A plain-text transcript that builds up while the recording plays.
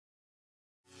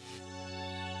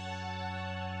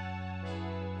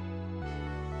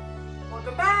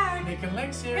Nick and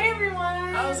Lex here. Hey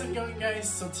everyone! How's it going, guys?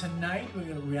 So tonight we're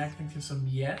gonna be reacting to some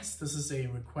Yes. This is a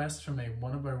request from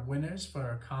one of our winners for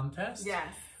our contest.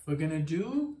 Yes. We're gonna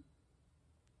do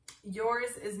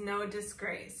Yours Is No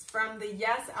Disgrace from the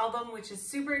Yes album, which is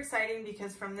super exciting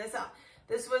because from this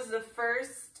was the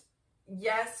first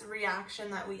Yes reaction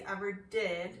that we ever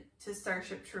did to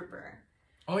Starship Trooper.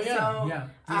 Oh yeah, so, yeah,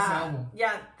 this album.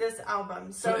 Yeah, this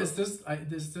album. So is this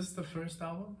the first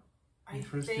album? I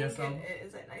first think Yes it album?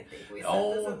 is, and I think we said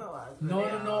this in the last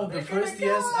video. No. The first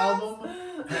Yes album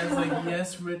has like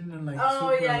Yes written and like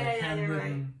super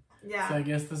handwritten. Yeah. So I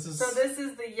guess this is... So this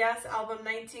is the Yes album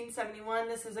 1971.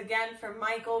 This is again from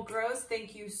Michael Gross.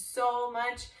 Thank you so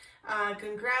much.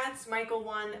 Congrats. Michael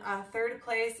won 3rd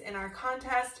place in our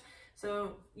contest.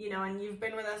 So, you know, and you've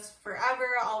been with us forever.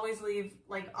 Always leave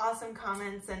like awesome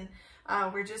comments, and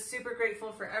we're just super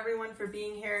grateful for everyone for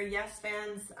being here. Yes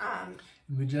fans.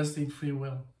 We just need free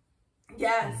will.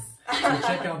 Yes. So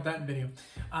check out that video.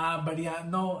 But yeah,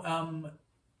 no,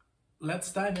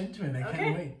 let's dive into it. I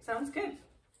can't wait. Sounds good.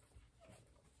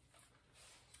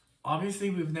 Obviously,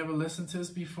 we've never listened to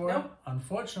this before,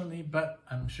 unfortunately, but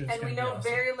I'm sure it's going to be awesome. And we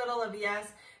know very little of Yes.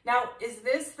 Now, is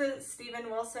this the Steven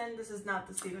Wilson? This is not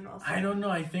the Steven Wilson. I don't know.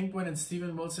 I think when it's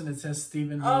Steven Wilson, it says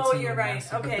Steven Wilson. Oh, you're right.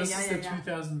 Remastered. Okay, but this is the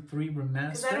 2003 remaster.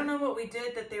 Because I don't know what we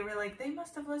did that they were like, they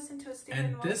must have listened to a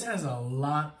Steven Wilson. And this has a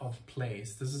lot of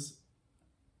plays. This is...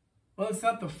 Well, it's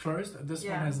not the first. This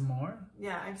one has more.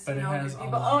 Yeah, I've seen all good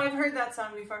people. Oh, I've heard that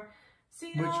song before.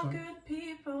 Seen all good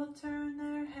people turn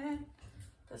their head.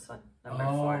 This one, number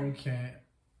 4. Okay.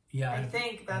 Yeah. I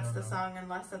think that's the song,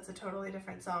 unless that's a totally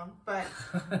different song. But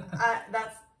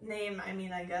that's name, I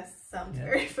mean, I guess sounds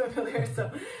very familiar. So,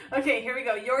 okay, here we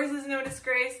go. Yours Is No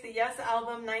Disgrace, the Yes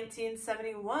album,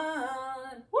 1971.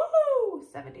 Woohoo!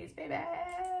 70s, baby.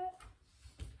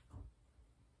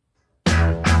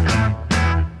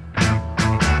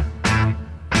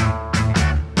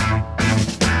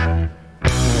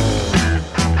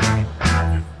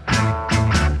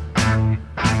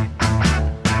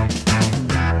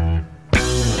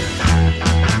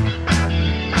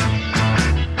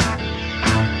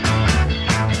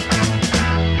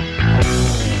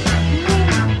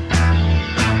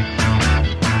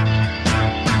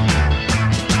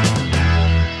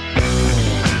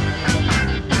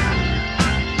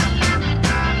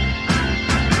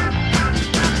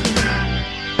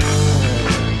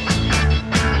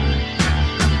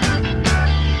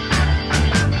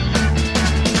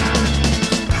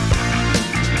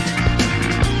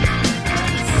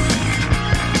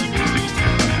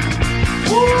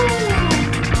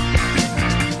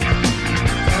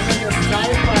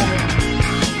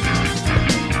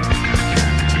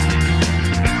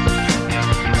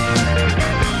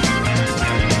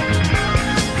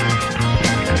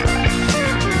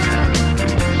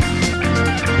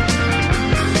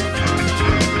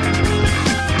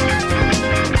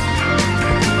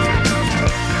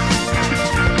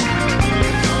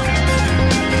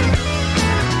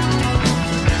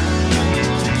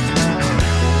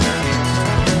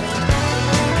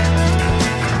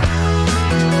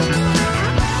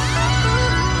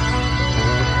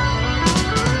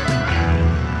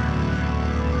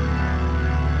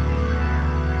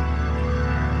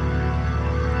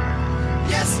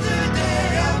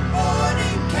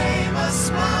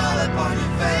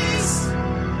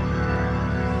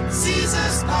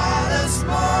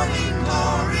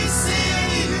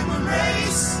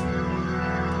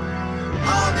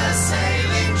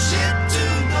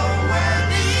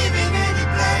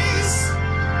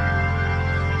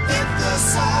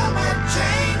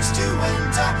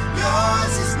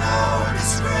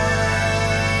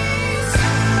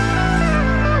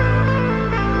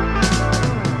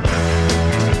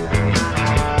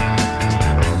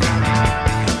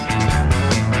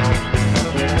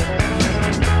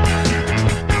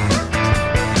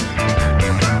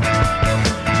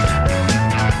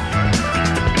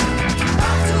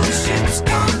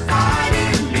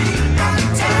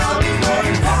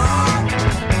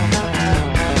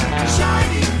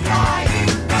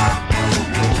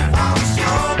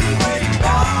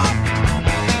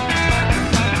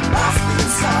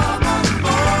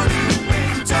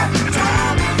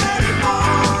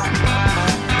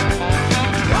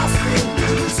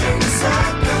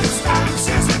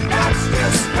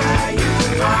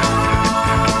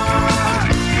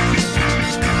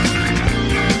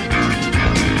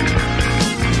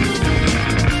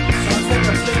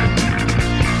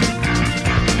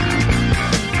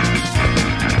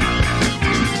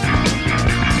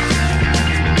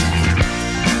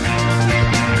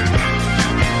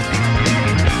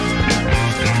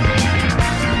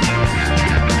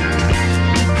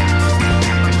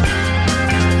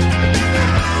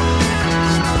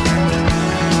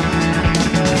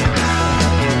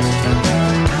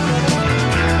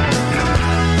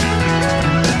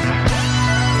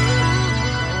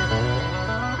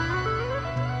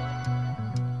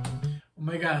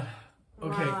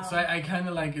 So I kind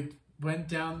of like it went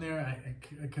down there.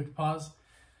 I could pause.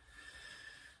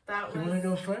 That You was want to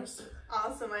go first?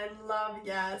 awesome. I love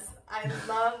I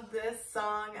love this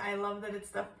song. I love that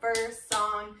it's the first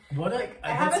song. What a, like,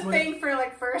 I have a thing for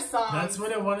like first songs. That's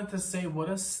what I wanted to say. What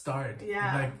a start.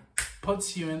 Yeah. It, like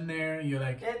puts you in there. You're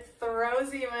like, it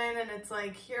throws you in, and it's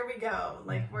like, here we go.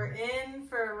 Like we're in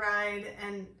for a ride,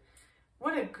 and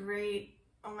what a great.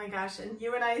 Oh my gosh, and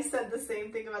you and I said the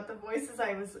same thing about the voices.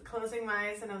 I was closing my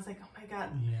eyes and I was like, oh my God.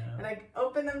 yeah. And I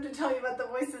opened them to tell you about the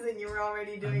voices and you were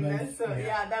already doing like, this. So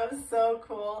yeah, that was so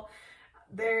cool.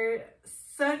 They're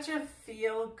such a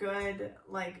feel-good,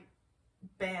 like,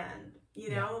 band,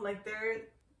 you know? Like, they're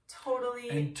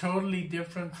totally... And totally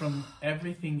different from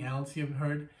everything else you've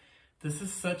heard. This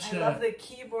is such I love the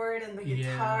keyboard and the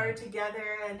guitar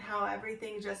together and how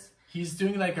everything just... He's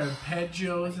doing like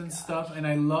arpeggios and stuff, and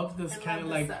I love this kind of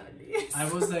like 70s.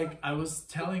 I was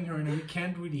telling her, and we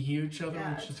can't really hear each other,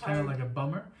 which is kind of like a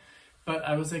bummer. But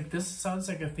I was like, this sounds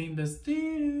like a theme. This.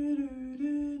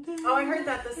 Oh, I heard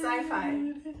that, the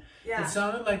sci-fi. Yeah. It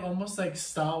sounded like almost like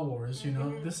Star Wars, you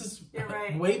know. This is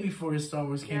way before Star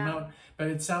Wars came out, but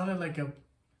it sounded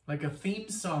like a theme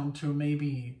song to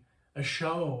maybe a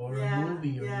show or a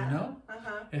movie, or you know.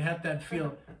 It had that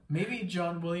feel. Maybe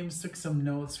John Williams took some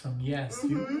notes from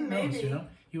Who knows, you know?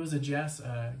 He was a jazz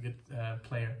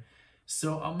player.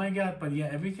 So, oh my God, but yeah,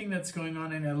 everything that's going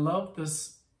on, and I love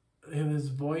this, his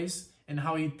voice and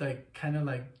how he like kind of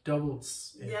like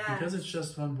doubles it because it's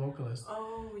just one vocalist.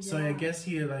 Oh, yeah. So I guess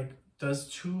he like does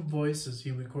two voices.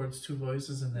 He records two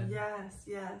voices and then... Yes.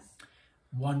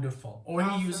 Wonderful. Or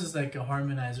he uses like a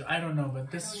harmonizer. I don't know,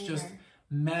 but this is just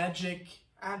magic.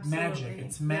 Absolutely. Magic.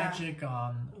 It's magic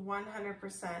on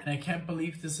 100%. And I can't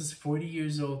believe this is 40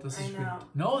 years old. This is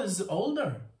no, this is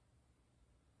older.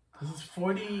 This is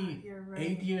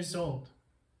 48 years old.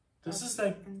 This is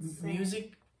like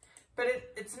music. But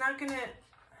it's not gonna.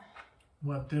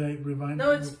 What did I rewind?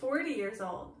 No, it's 40 years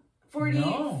old.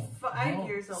 45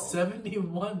 years old.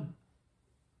 71.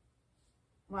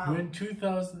 Wow. We're in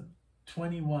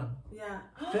 2021. Yeah.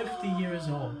 50 years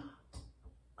old.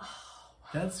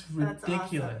 That's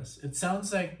ridiculous. Awesome. It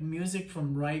sounds like music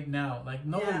from right now. Like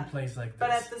nobody plays like this.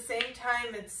 But at the same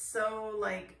time, it's so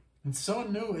like... It's so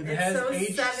new. It has so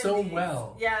aged 70s. So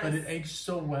well. Yes. But it aged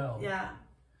so well. Yeah.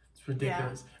 It's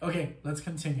ridiculous. Yeah. Okay, let's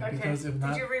continue. Okay. Because if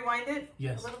not... Did you rewind it?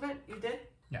 Yes. A little bit? You did?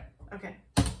 Yeah. Okay.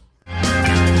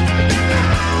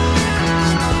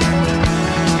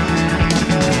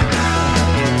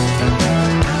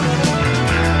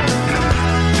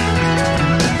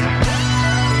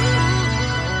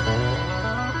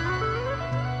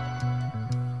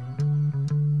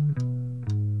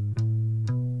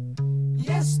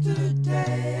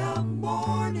 Yesterday a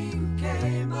morning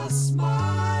came, a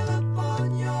smile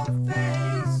upon your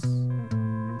face.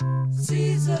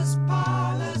 Caesar's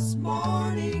palace,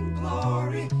 morning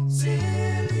glory,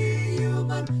 silly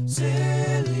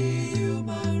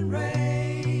human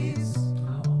race.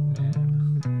 Oh man.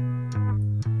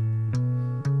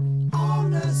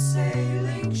 On a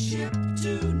sailing ship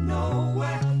to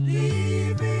nowhere,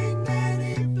 leaving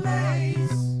any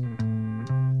place.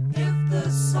 If the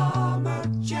summer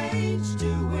changed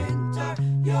to winter,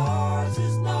 yours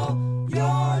is no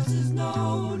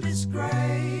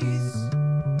disgrace.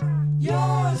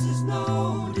 Yours is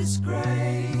no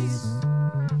disgrace.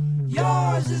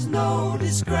 Yours is no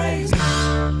disgrace.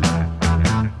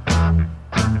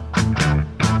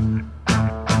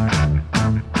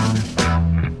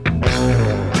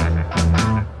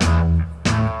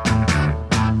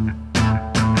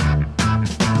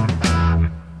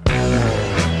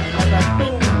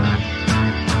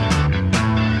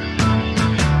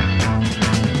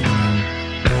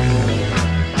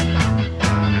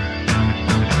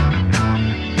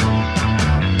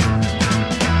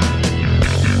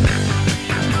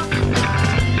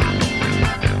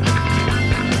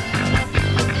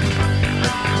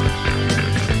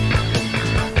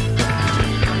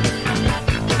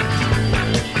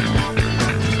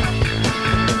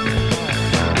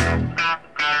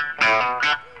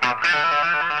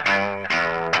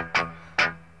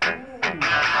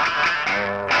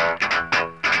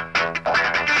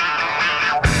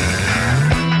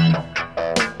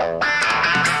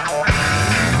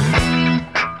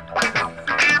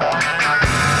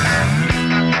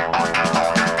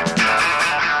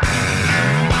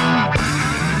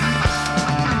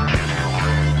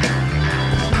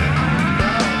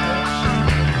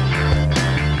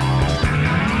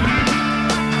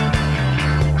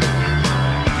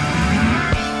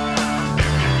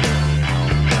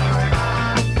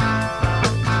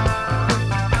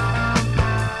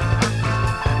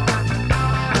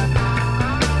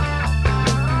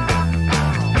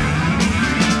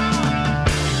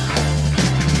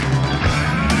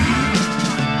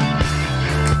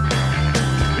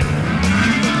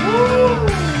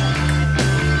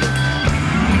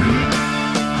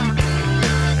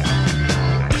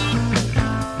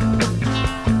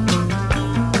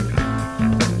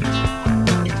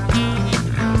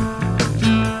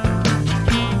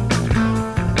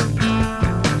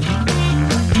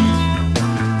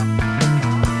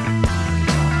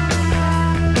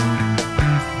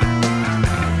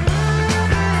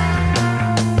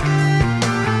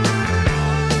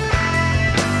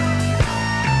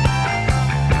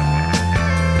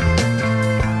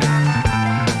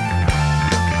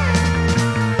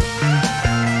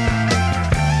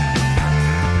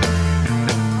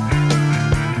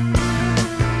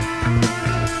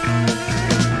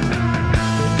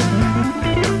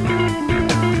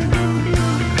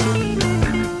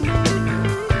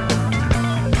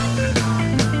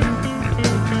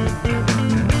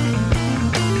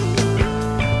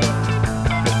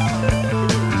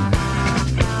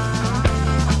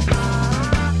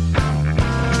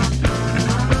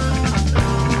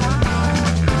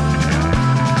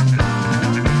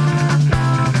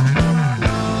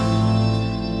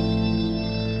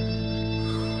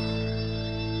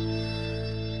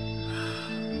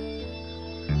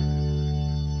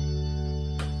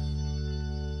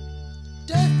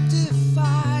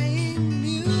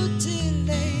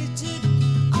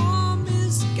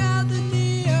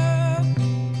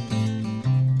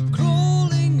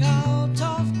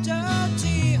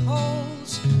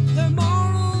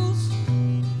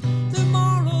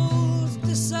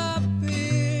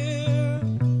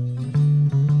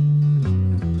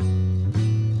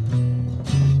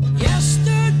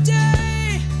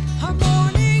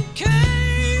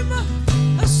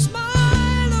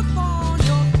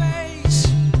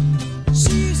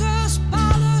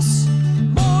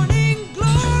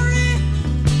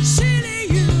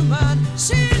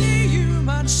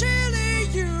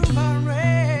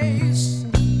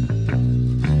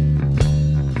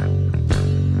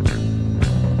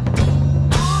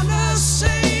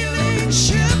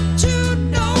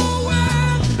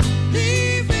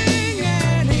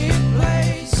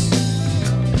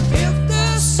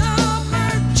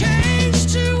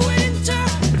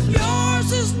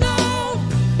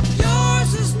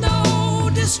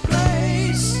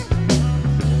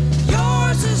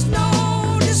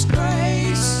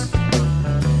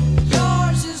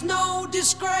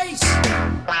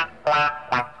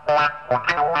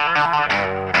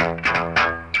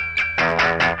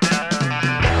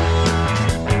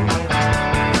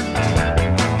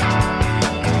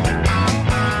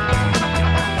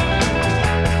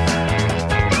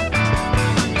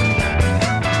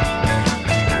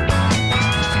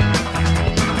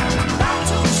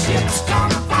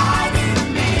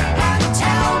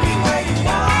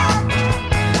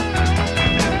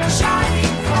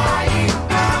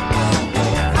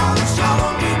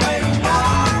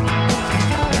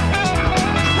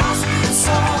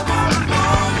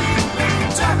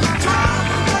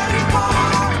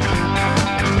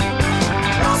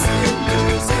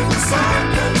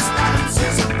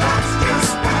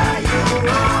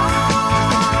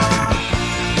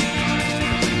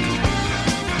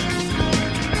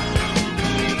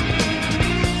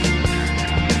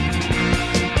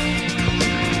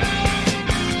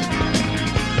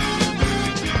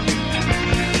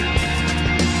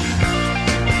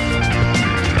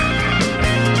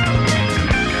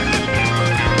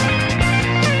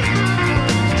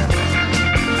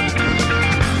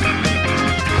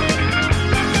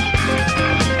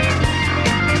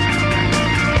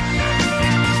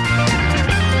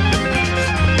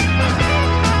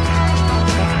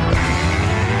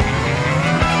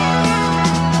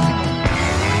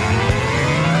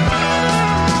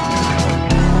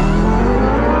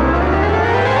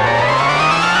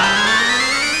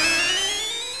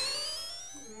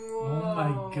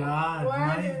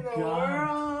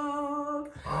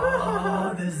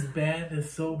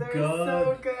 so They're good.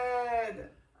 so good.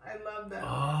 I love them.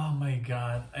 Oh my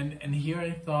god. And here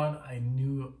I thought I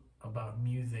knew about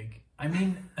music. I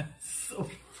mean,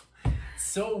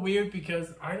 so weird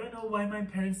because I don't know why my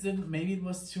parents didn't. Maybe it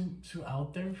was too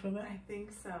out there for them. I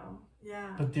think so.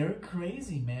 Yeah. But they're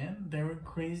crazy, man. They were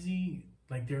crazy.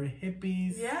 Like, they're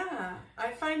hippies. Yeah.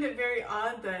 I find it very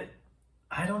odd that...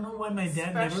 I don't know why my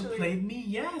dad never played me.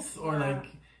 Yes. Or like,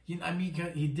 you know, I mean,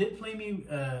 he did play me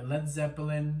Led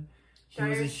Zeppelin. He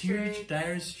was a huge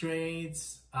Dire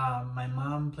Straits. My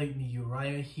mom played me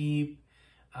Uriah Heep.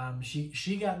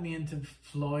 She got me into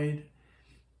Floyd.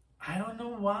 I don't know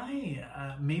why.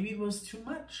 Maybe it was too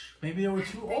much. Maybe they were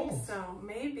too old. I think so.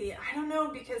 Maybe. I don't know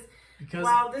because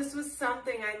wow, this was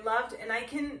something I loved, and I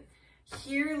can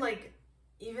hear like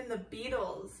even the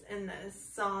Beatles in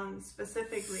this song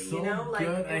specifically. So you know, like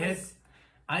good.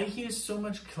 I hear so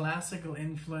much classical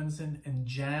influence and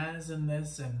jazz in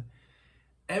this, and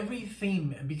every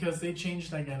theme, because they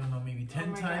changed like, I don't know, maybe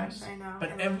 10 times. Gosh, I know.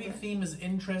 But every theme is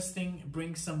interesting,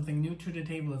 brings something new to the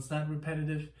table. It's not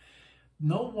repetitive.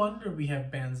 No wonder we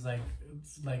have bands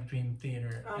like Dream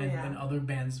Theater and other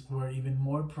bands who are even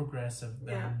more progressive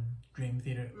than Dream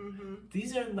Theater.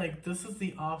 These are like, this is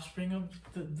the offspring of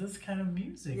this kind of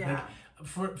music. Yeah. Like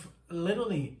for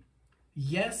literally,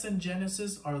 Yes and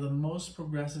Genesis are the most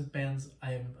progressive bands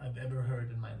I've ever heard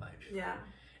in my life. Yeah.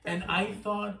 And I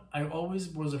thought, I always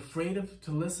was afraid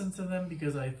to listen to them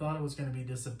because I thought I was going to be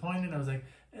disappointed. I was like,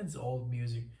 it's old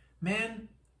music. Man,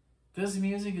 this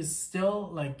music is still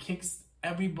like kicks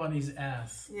everybody's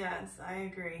ass. Yes, I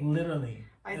agree. Literally.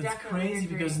 It's crazy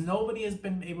agree. because nobody has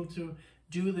been able to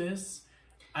do this.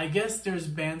 I guess there's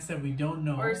bands that we don't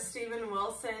know. Or Steven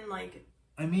Wilson, like...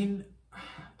 I mean...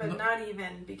 But not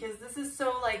even, because this is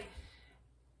so like...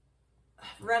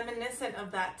 reminiscent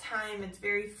of that time. It's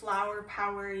very flower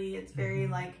powery. It's very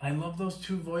like... I love those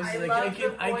two voices.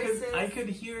 I could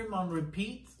hear him on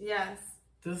repeat. Yes.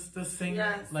 This thing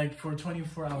like for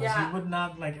 24 hours. Yeah. He would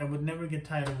not like. I would never get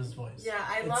tired of his voice. Yeah,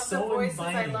 I love the voices.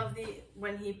 I love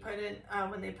when they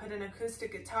put in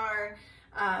acoustic guitar.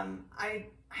 I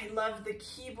love the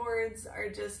keyboards are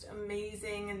just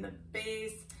amazing, and the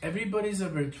bass. Everybody's a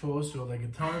virtuoso. The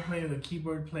guitar player, the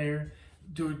keyboard player,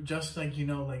 do just like, you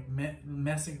know, like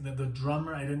messing the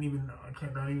drummer. I don't even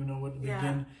know what to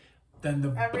begin. Then the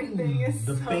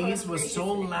bass was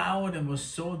so loud and was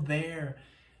so there.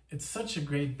 It's such a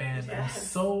great band. Yes. I'm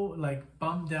so like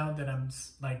bummed out that I'm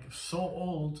like so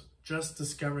old just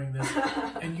discovering this.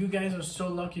 And you guys are so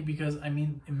lucky because, I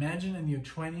mean, imagine in your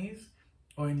 20s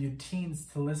or in your teens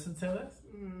to listen to this.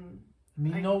 I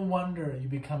mean, no wonder you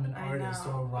become an artist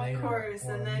or a writer or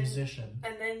a musician.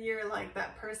 And then you're like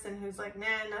that person who's like, nah,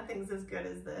 nothing's as good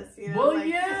as this. You know? Well, like,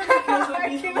 yeah, because I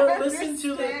mean,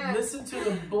 listen to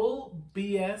the bull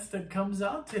BS that comes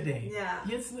out today. Yeah,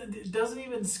 it doesn't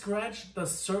even scratch the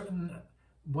surface.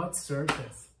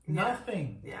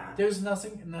 Nothing. Yeah, there's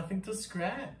nothing to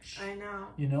scratch. I know.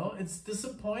 You know, it's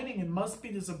disappointing. It must be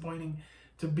disappointing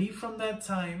to be from that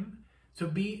time. To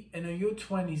be in your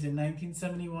 20s in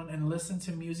 1971 and listen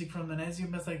to music from the 90s, you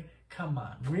must like, come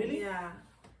on, really? Yeah,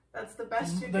 that's the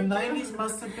best you The can 90s do.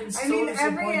 must have been so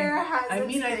disappointing. Every era has I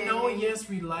mean, I know, yes,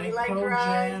 we like Pearl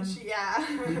Jam.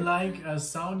 Yeah. We like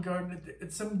Soundgarden.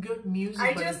 It's some good music.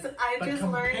 I just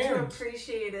learned to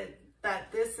appreciate it,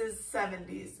 that this is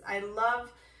 70s. I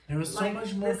love... There was so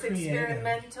much more this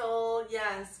experimental,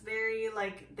 very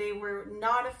like they were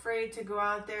not afraid to go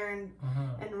out there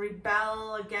and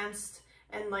rebel against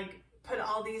and like put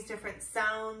all these different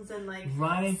sounds and like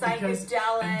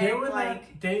psychedelic. And they were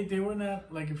like they were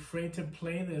not like afraid to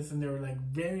play this, and they were like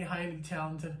very highly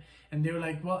talented, and they were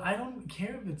like, well, I don't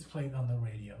care if it's played on the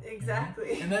radio.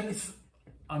 Exactly. You know? And then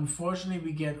unfortunately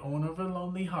we get Owner of a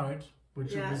Lonely Heart,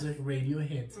 which was a radio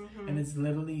hit, and it's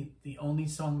literally the only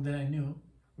song that I knew.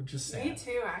 Which is sad. Me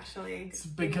too, actually. It's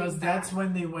because that's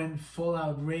when they went full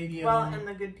out radio. Well, and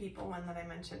the Good People one that I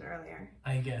mentioned earlier.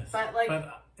 I guess. But like,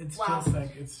 it's just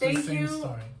like it's the same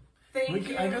story.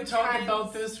 I could talk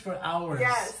about this for hours.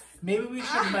 Yes. Maybe we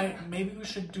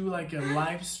should do like a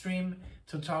live stream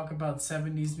to talk about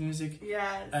 70s music.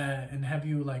 Yes. And have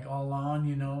you like all on,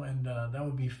 you know, and that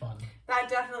would be fun. That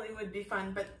definitely would be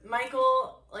fun. But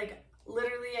Michael, like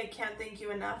literally, I can't thank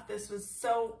you enough. This was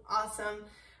so awesome.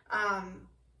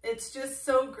 It's just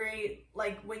so great,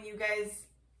 like when you guys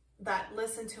that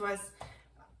listen to us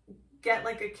get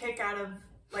like a kick out of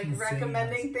like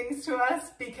recommending things to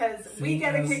us, because we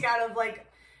get a kick out of like,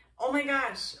 oh my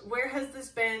gosh, where has this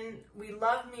been? We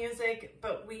love music,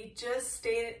 but we just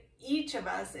stayed, each of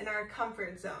us, in our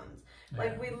comfort zones.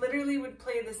 Like we literally would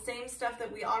play the same stuff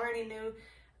that we already knew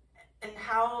And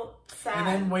how sad. And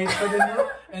then wait for the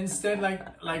new, instead,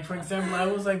 like for example, I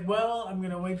was like, well, I'm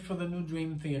gonna wait for the new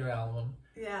Dream Theater album.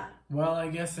 Yeah. Well, I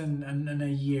guess in a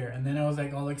year. And then I was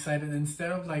like all excited.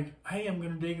 Instead of like, hey, I'm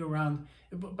gonna dig around.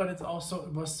 But it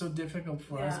was so difficult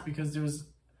for us because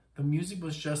the music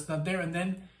was just not there. And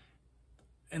then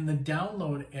in the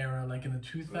download era, like in the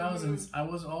 2000s, I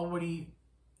was already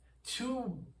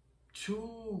too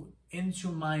into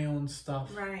my own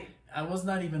stuff. Right. I was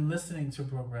not even listening to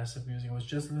progressive music. I was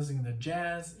just listening to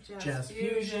jazz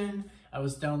fusion. I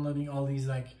was downloading all these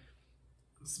like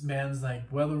bands like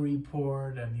Weather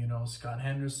Report and, you know, Scott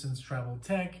Henderson's Travel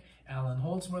Tech, Alan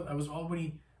Holdsworth. I was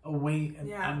already away,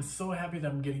 and I'm so happy that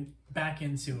I'm getting back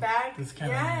into this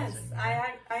kind of music.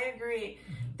 Yes, I agree.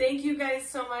 Thank you guys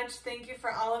so much. Thank you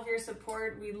for all of your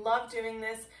support. We love doing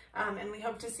this, and we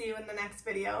hope to see you in the next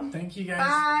video. Thank you guys.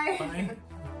 Bye. Bye.